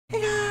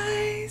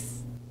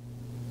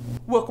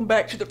Welcome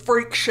back to the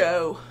freak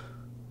show.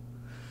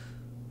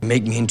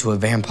 Make me into a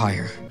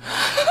vampire.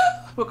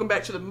 Welcome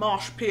back to the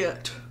mosh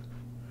pit.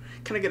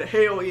 Can I get a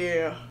hell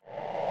yeah?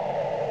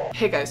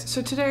 Hey guys,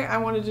 so today I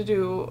wanted to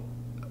do...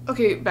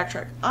 Okay,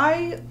 backtrack.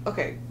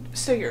 Okay,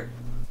 stay here.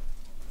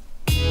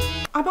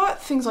 I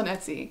bought things on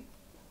Etsy,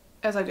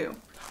 as I do.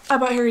 I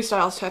bought Harry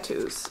Styles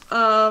tattoos.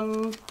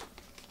 I'm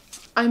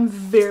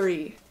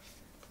very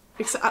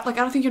excited. Like,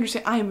 I don't think you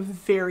understand. I am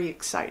very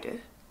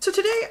excited. So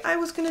today I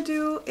was gonna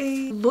do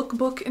a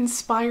lookbook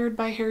inspired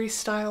by Harry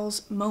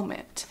Styles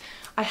moment.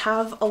 I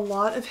have a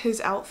lot of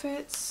his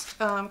outfits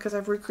because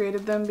I've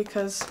recreated them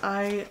because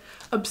I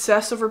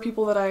obsess over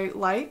people that I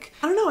like.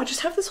 I don't know, I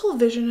just have this whole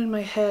vision in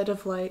my head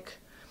of like,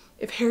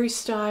 if Harry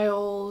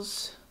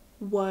Styles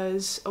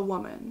was a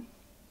woman.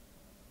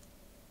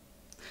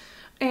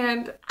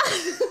 And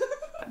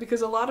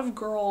because a lot of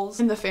girls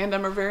in the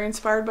fandom are very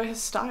inspired by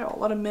his style. A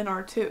lot of men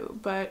are too,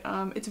 but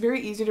it's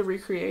very easy to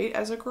recreate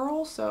as a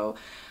girl, so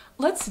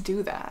let's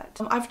do that.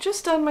 I've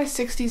just done my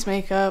 60s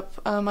makeup.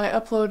 I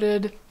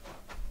uploaded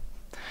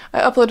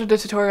a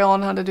tutorial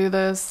on how to do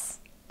this,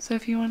 so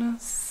if you want to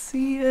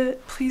see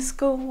it, please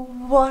go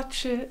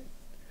watch it.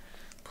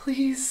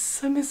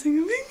 Please, I'm missing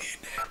a thing.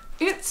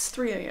 It's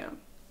 3 a.m.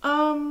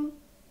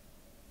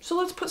 So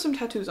let's put some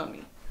tattoos on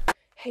me.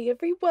 Hey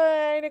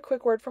everyone, a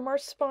quick word from our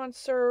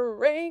sponsor,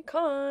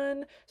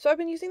 Raycon. So I've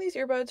been using these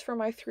earbuds for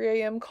my 3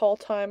 a.m. call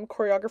time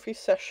choreography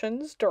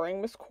sessions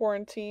during this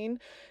quarantine.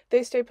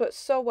 They stay put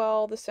so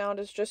well, the sound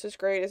is just as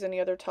great as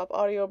any other top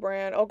audio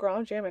brand. Oh girl,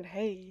 I'm jamming,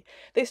 hey.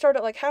 They start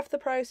at like half the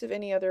price of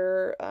any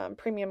other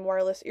premium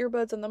wireless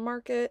earbuds on the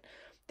market.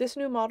 This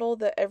new model,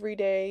 the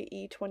Everyday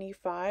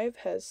E25,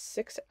 has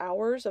 6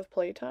 hours of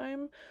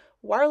playtime.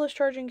 Wireless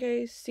charging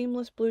case,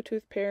 seamless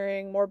Bluetooth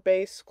pairing, more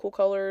bass, cool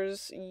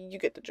colors, you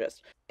get the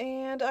gist.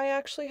 And I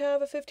actually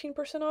have a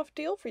 15% off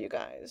deal for you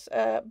guys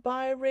at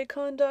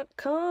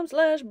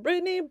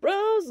buyraycon.com/Brittany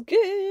Broski.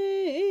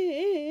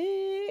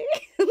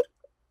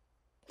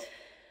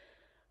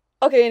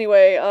 Okay,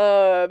 anyway,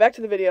 back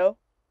to the video.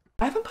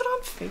 I haven't put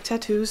on fake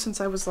tattoos since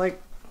I was like,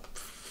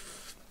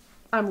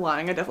 I'm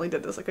lying, I definitely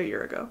did this like a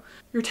year ago.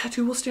 Your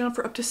tattoo will stay on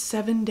for up to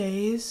 7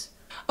 days.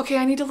 Okay,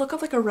 I need to look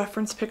up like a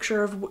reference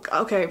picture of,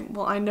 okay,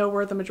 well I know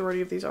where the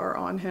majority of these are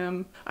on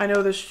him. I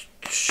know this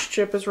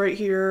chip is right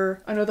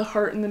here. I know the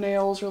heart and the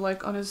nails are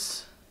like on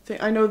his thing.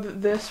 I know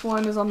that this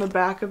one is on the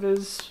back of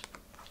his,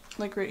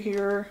 like right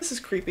here. This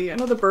is creepy. I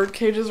know the bird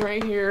cage is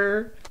right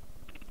here.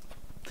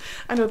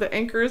 I know the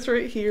anchor is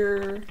right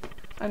here.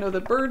 I know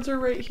the birds are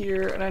right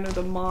here, and I know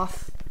the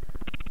moth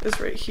is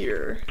right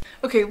here.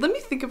 Okay, let me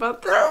think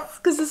about this,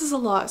 because this is a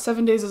lot.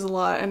 7 days is a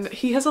lot, and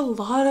he has a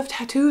lot of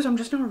tattoos. I'm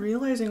just not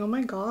realizing, oh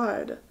my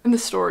god. And the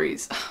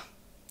stories.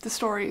 The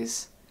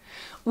stories.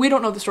 We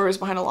don't know the stories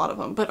behind a lot of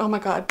them, but oh my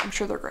god, I'm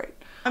sure they're great.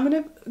 I'm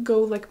gonna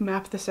go like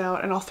map this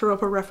out, and I'll throw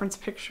up a reference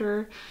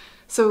picture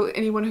so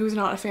anyone who's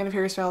not a fan of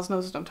Harry Styles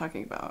knows what I'm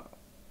talking about.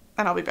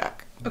 And I'll be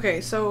back.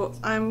 Okay, so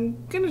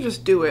I'm gonna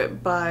just do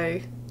it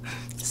by...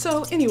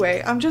 So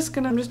anyway, I'm just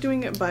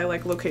doing it by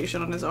like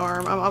location on his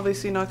arm. I'm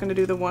obviously not gonna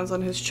do the ones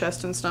on his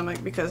chest and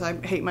stomach because I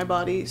hate my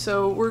body.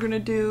 So we're gonna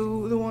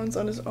do the ones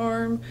on his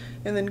arm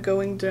and then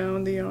going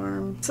down the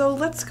arm. So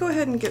let's go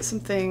ahead and get some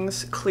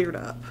things cleared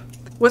up.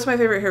 What's my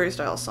favorite Harry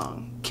Styles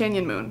song?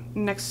 Canyon Moon.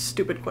 Next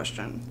stupid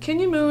question.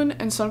 Canyon Moon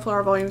and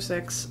Sunflower Volume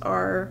 6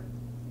 are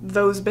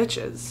those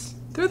bitches.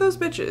 They're those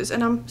bitches,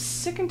 and I'm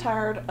sick and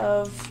tired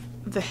of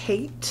the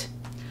hate,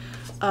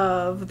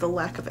 of the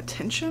lack of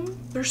attention.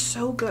 They're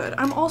so good.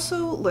 I'm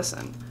also,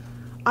 listen,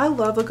 I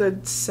love a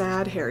good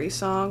sad Harry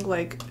song,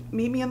 like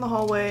Meet Me in the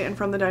Hallway and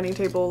From the Dining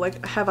Table,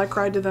 like Have I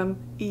Cried to Them?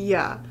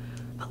 Yeah.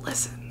 But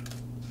listen,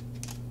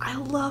 I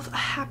love a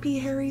happy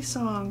Harry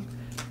song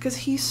because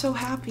he's so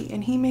happy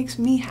and he makes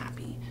me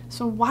happy.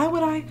 So why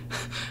would I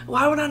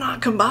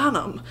not combine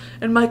them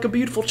and make a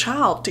beautiful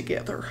child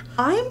together?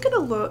 I am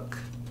gonna look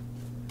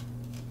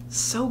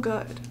so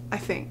good, I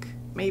think,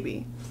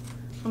 maybe.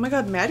 Oh my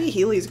god, Maddie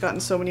Healy's gotten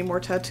so many more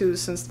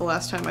tattoos since the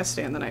last time I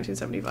stanned the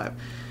 1975.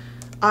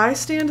 I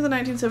stanned the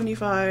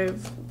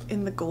 1975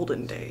 in the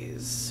golden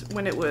days,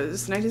 when it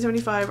was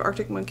 1975,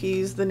 Arctic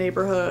Monkeys, The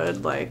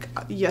Neighborhood, like,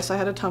 yes, I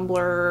had a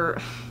Tumblr.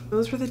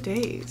 Those were the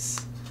days.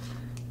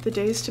 The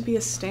days to be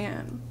a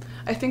stan.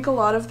 I think a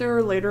lot of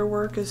their later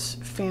work is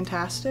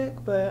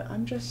fantastic, but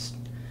I'm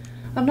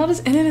not as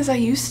in it as I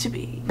used to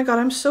be. Oh my god,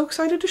 I'm so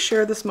excited to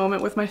share this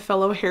moment with my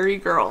fellow Harry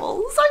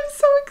girls. I'm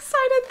so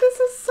excited. This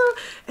is so...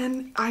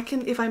 And I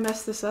can, if I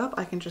mess this up,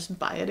 I can just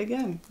buy it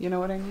again. You know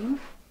what I mean?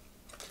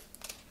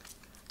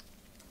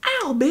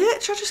 Ow,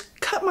 bitch! I just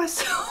cut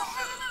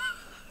myself.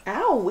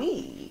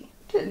 Owie.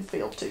 Didn't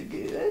feel too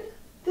good.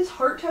 This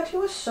heart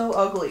tattoo is so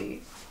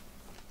ugly.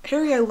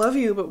 Harry, I love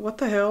you, but what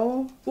the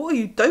hell? What are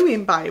you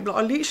doing, babe? Like,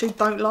 I literally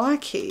don't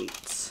like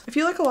it. I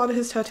feel like a lot of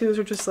his tattoos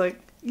are just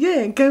like,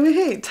 yeah, go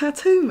ahead,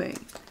 tattoo me.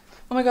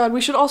 Oh my god,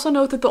 we should also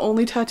note that the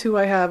only tattoo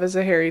I have is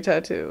a Harry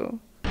tattoo.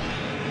 I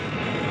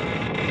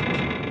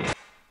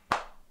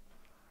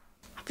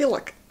feel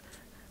like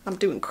I'm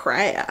doing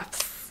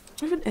crafts.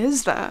 What even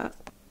is that?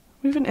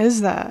 What even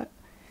is that?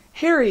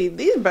 Harry,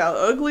 these about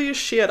ugly as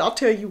shit, I'll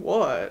tell you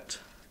what.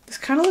 This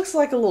kind of looks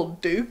like a little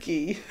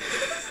dookie.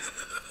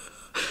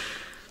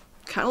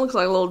 Kind of looks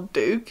like a little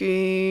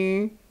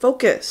dookie.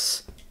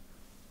 Focus.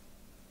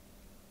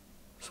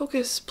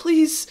 Focus,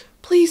 please.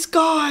 Please,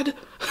 God.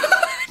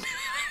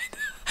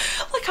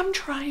 Like, I'm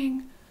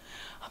trying.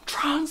 I'm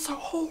trying so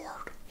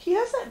hard. He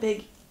has that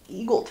big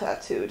eagle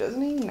tattoo,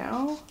 doesn't he,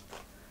 now?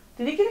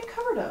 Did he get it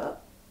covered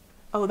up?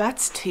 Oh,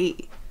 that's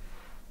T.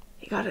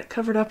 He got it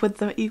covered up with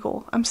the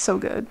eagle. I'm so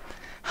good.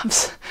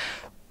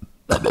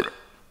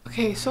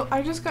 Okay, so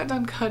I just got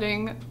done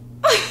cutting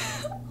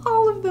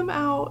all of them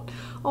out.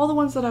 All the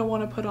ones that I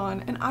want to put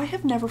on. And I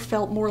have never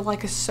felt more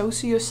like a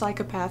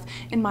psychopath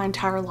in my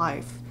entire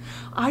life.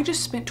 I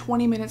just spent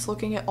 20 minutes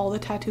looking at all the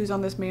tattoos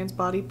on this man's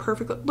body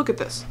perfectly. Look at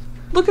this.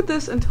 Look at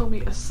this and tell me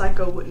a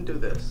psycho wouldn't do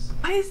this.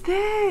 Why is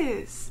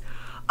this?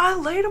 I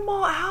laid them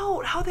all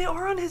out how they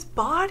are on his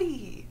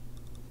body.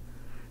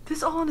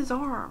 This all on his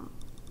arm.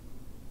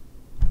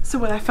 So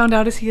what I found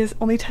out is he has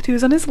only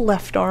tattoos on his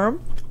left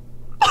arm.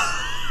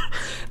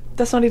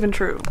 That's not even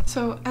true.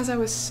 So as I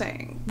was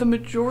saying, the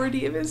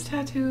majority of his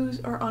tattoos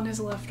are on his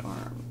left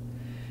arm.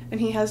 And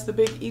he has the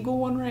big eagle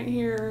one right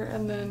here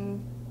and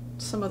then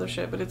some other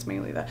shit, but it's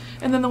mainly that.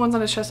 And then the ones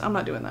on his chest, I'm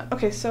not doing that.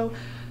 Okay, so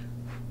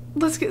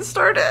let's get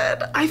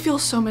started. I feel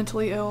so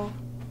mentally ill.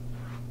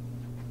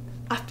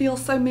 I feel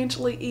so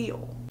mentally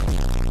ill.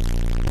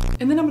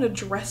 And then I'm gonna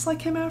dress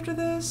like him after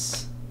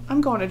this. I'm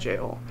going to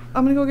jail.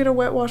 I'm gonna go get a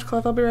wet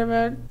washcloth. I'll be right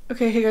back.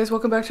 Okay, hey guys,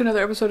 welcome back to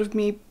another episode of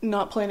me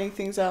not planning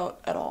things out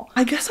at all.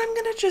 I guess I'm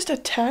gonna just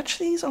attach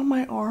these on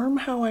my arm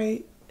how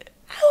I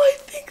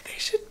think they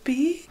should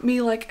be.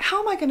 Me like,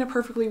 how am I gonna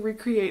perfectly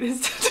recreate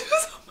his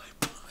tattoos on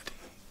my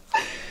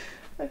body?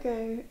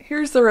 Okay,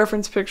 here's the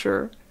reference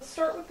picture. Let's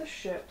start with the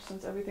ship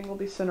since everything will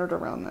be centered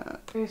around that.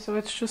 Okay, so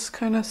it's just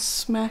kind of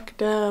smack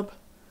dab.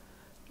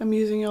 I'm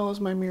using y'all as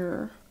my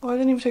mirror. Oh, I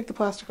didn't even take the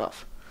plastic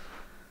off.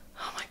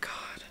 Oh my god.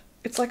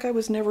 It's like I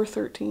was never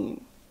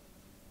 13.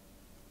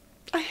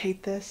 I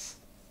hate this.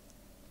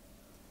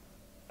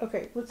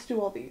 Okay, let's do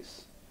all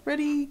these.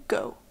 Ready,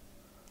 go.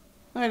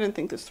 I didn't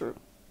think this through.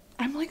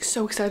 I'm like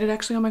so excited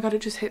actually. Oh my god,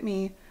 it just hit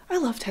me. I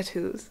love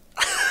tattoos.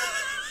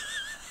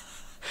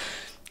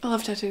 I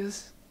love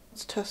tattoos.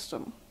 Let's test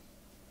them.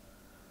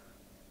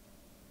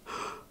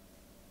 Oh,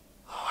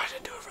 I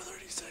didn't do it for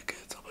 30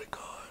 seconds. Oh my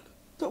god.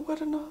 Is that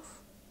wet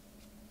enough?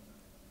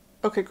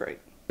 Okay, great.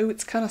 Ooh,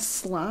 it's kind of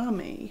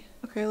slimy.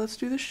 Okay, let's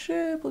do the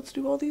ship. Let's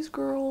do all these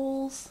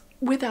girls.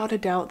 Without a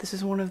doubt, this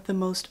is one of the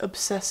most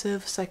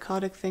obsessive,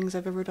 psychotic things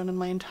I've ever done in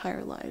my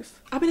entire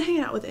life. I've been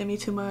hanging out with Emmy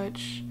too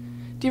much.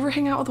 Do you ever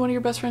hang out with one of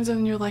your best friends and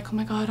then you're like, oh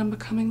my god, I'm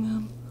becoming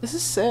them? This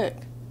is sick.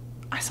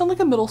 I sound like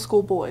a middle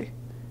school boy.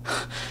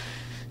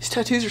 These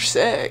tattoos are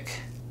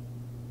sick.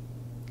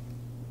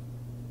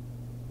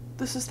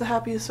 This is the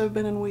happiest I've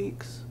been in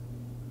weeks.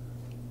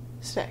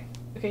 Stay.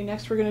 Okay,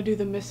 next we're gonna do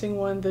the missing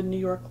one, the New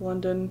York,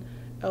 London,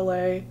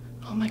 LA.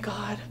 Oh my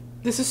god.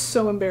 This is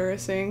so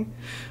embarrassing.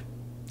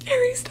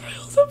 Harry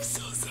Styles, I'm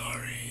so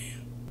sorry.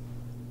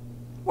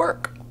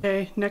 Work.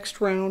 Okay,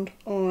 next round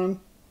on.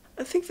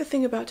 I think the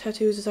thing about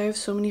tattoos is I have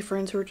so many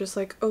friends who are just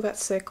like, oh,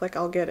 that's sick, like,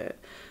 I'll get it.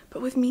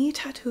 But with me,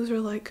 tattoos are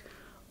like,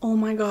 oh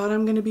my god,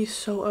 I'm gonna be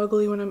so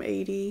ugly when I'm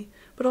 80.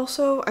 But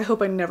also, I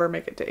hope I never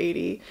make it to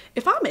 80.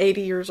 If I'm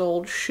 80 years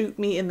old, shoot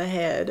me in the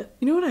head.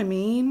 You know what I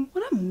mean?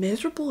 What a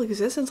miserable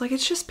existence. Like,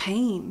 it's just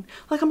pain.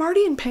 Like, I'm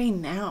already in pain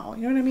now.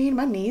 You know what I mean?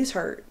 My knees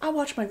hurt. I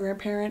watch my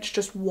grandparents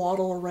just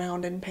waddle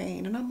around in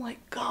pain, and I'm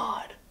like,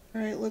 God.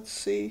 All right, let's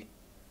see.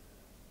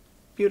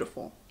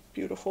 Beautiful.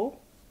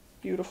 Beautiful.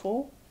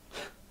 Beautiful.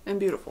 And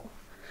beautiful.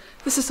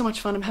 This is so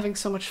much fun. I'm having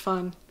so much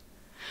fun.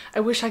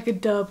 I wish I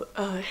could dub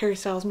Harry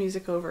Styles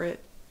music over it.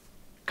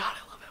 God,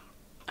 I love him.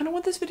 I don't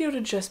want this video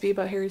to just be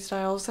about Harry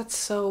Styles. That's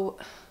so...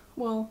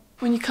 Well,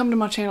 when you come to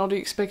my channel, do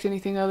you expect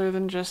anything other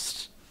than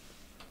just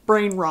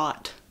brain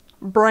rot?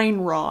 Brain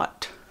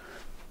rot.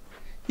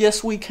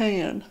 Yes, we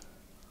can.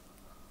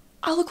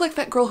 I look like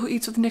that girl who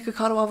eats with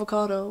Nikocado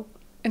avocado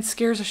and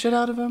scares the shit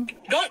out of him.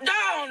 Don't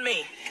die on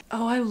me!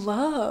 Oh, I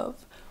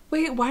love.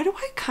 Wait, why do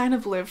I kind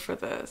of live for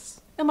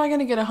this? Am I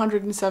gonna get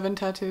 107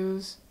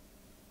 tattoos?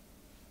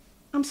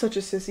 I'm such a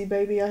sissy,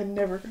 baby. I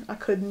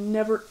could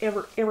never,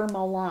 ever in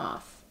my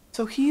life.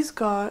 So he's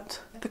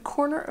got the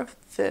corner of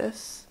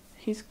this.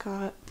 He's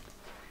got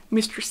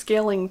Mr.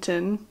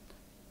 Skellington.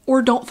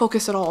 Or don't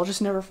focus at all.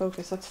 Just never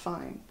focus. That's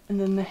fine. And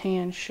then the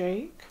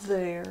handshake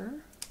there.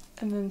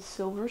 And then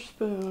silver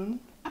spoon.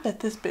 I bet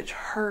this bitch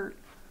hurt.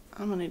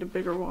 I'm gonna need a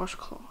bigger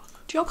washcloth.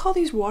 Do y'all call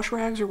these wash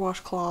rags or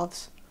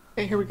washcloths?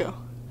 Okay, here we go.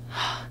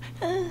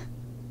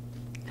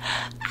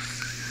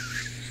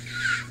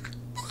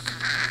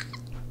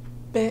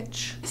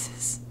 Bitch. This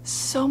is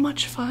so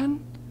much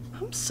fun.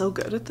 I'm so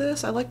good at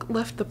this. I like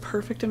left the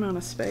perfect amount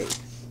of space.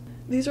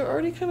 These are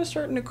already kind of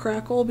starting to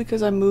crackle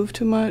because I moved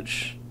too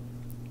much.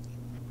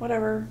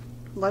 Whatever.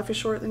 Life is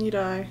short, then you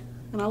die.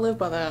 And I live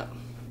by that.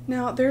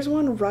 Now, there's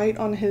one right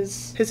on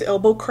his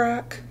elbow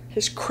crack.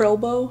 His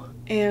krelbo.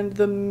 And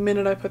the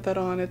minute I put that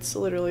on, it's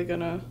literally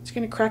gonna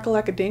crackle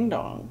like a ding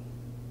dong.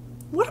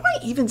 What am I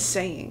even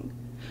saying?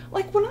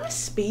 Like, when I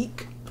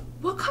speak,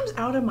 what comes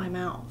out of my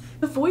mouth?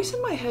 The voice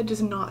in my head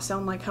does not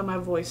sound like how my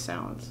voice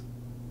sounds.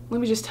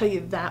 Let me just tell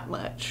you that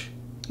much.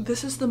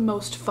 This is the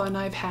most fun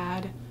I've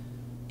had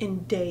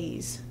in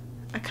days.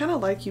 I kind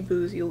of like you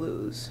booze, you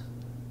lose.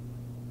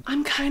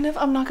 I'm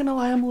not gonna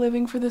lie, I'm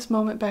living for this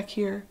moment back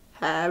here.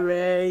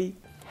 Harry.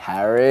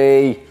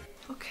 Harry.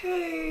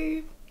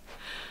 Okay.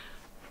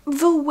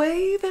 The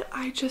way that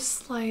I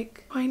just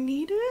like, I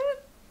need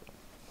it.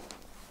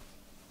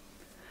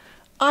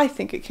 I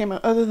think it came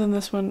out, other than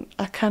this one,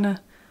 I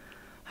kinda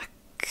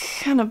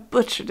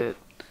butchered it.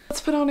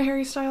 Let's put on a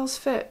Harry Styles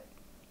fit.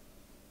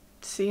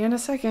 See you in a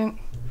second.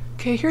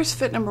 Okay, here's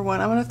fit number one.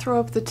 I'm gonna throw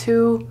up the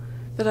two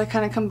that I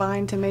kind of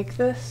combined to make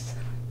this.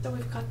 So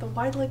we've got the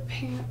wide leg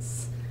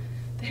pants,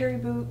 the Harry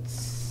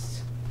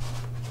boots,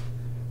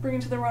 bring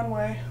it to the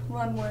runway.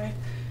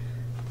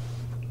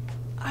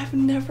 I've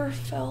never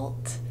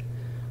felt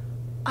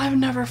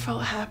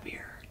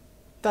happier.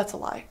 That's a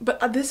lie,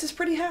 but this is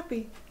pretty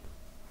happy.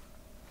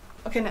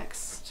 Okay,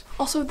 next.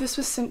 Also, this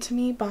was sent to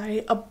me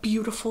by a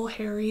beautiful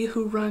Harry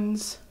who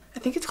runs, I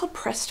think it's called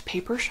Pressed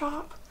Paper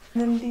Shop.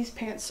 And then these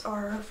pants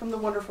are from the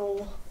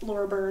wonderful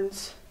Laura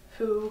Burns,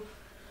 who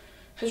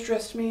has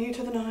dressed me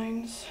to the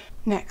nines.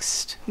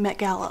 Next, Met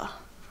Gala.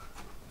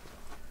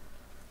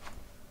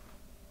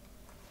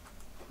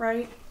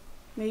 Right?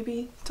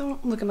 Maybe?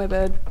 Don't look at my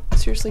bed.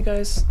 Seriously,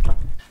 guys.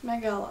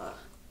 Met Gala.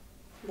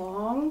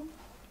 Long,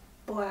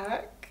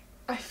 black.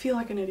 I feel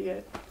like an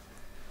idiot.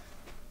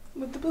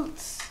 With the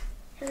boots.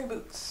 Harry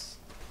boots.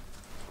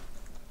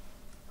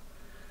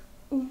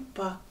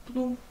 Oompa,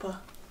 loompa.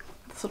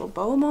 This little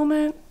bow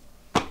moment.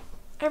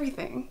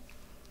 Everything.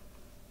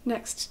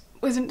 Next.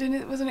 Wasn't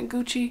it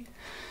Gucci?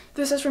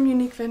 This is from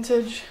Unique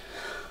Vintage.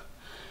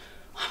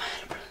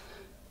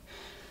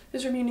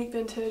 This is from Unique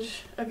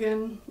Vintage.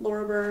 Again,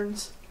 Laura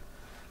Burns.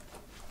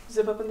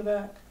 Zip up in the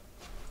back.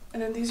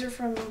 And then these are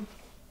from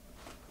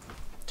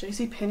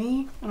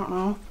JCPenney? I don't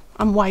know.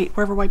 I'm white,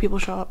 wherever white people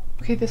shop.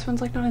 Okay, this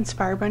one's like not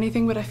inspired by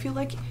anything, but I feel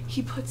like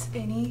he puts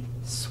any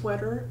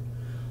sweater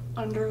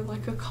under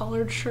like a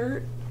collared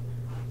shirt.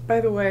 By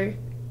the way,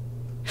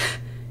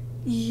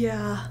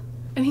 yeah.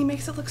 And he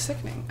makes it look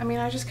sickening. I mean,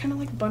 I just kind of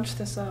like bunched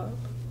this up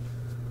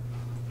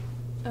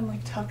and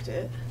like tucked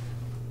it.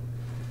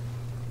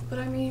 But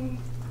I mean,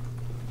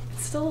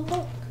 it's still a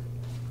look.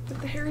 With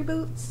the Harry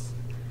boots.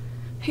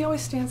 He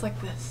always stands like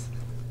this.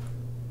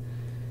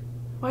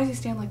 Why does he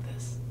stand like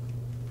this?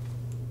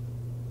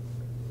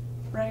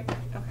 Right?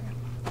 Okay.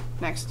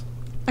 Next.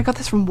 I got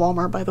this from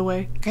Walmart, by the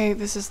way. Okay,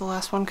 this is the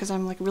last one because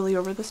I'm like really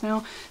over this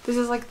now. This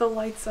is like the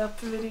lights up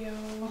video.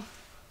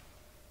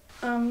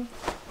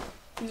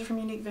 These are from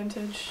Unique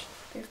Vintage.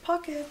 They have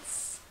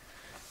pockets.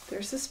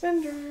 They're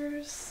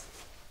suspenders.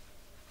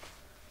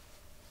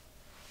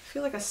 I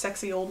feel like a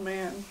sexy old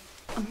man.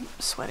 I'm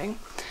sweating.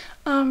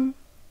 In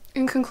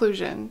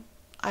conclusion,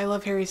 I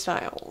love Harry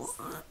Styles.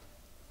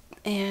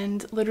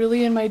 And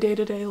literally in my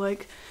day-to-day,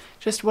 like,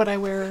 just what I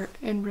wear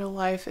in real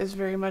life is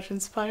very much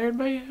inspired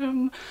by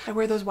him. I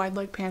wear those wide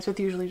leg pants with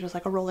usually just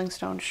like a Rolling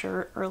Stone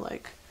shirt or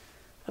like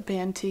a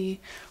band tee,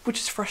 which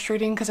is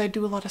frustrating because I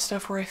do a lot of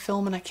stuff where I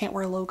film and I can't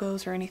wear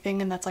logos or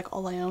anything, and that's like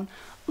all I own.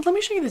 Let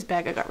me show you this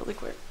bag I got really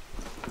quick.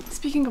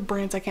 Speaking of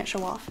brands I can't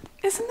show off.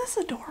 Isn't this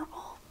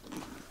adorable?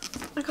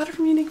 I got it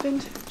from Unique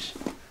Vintage.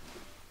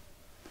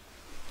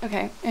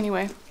 Okay,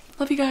 anyway.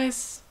 Love you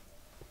guys.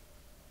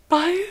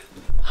 Bye.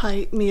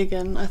 Hi, me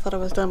again. I thought I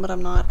was done, but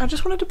I'm not. I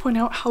just wanted to point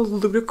out how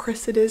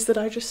ludicrous it is that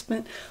I just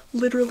spent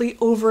literally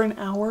over an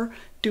hour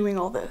doing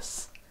all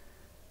this.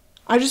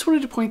 I just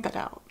wanted to point that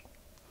out.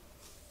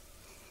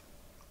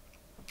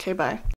 Okay, bye.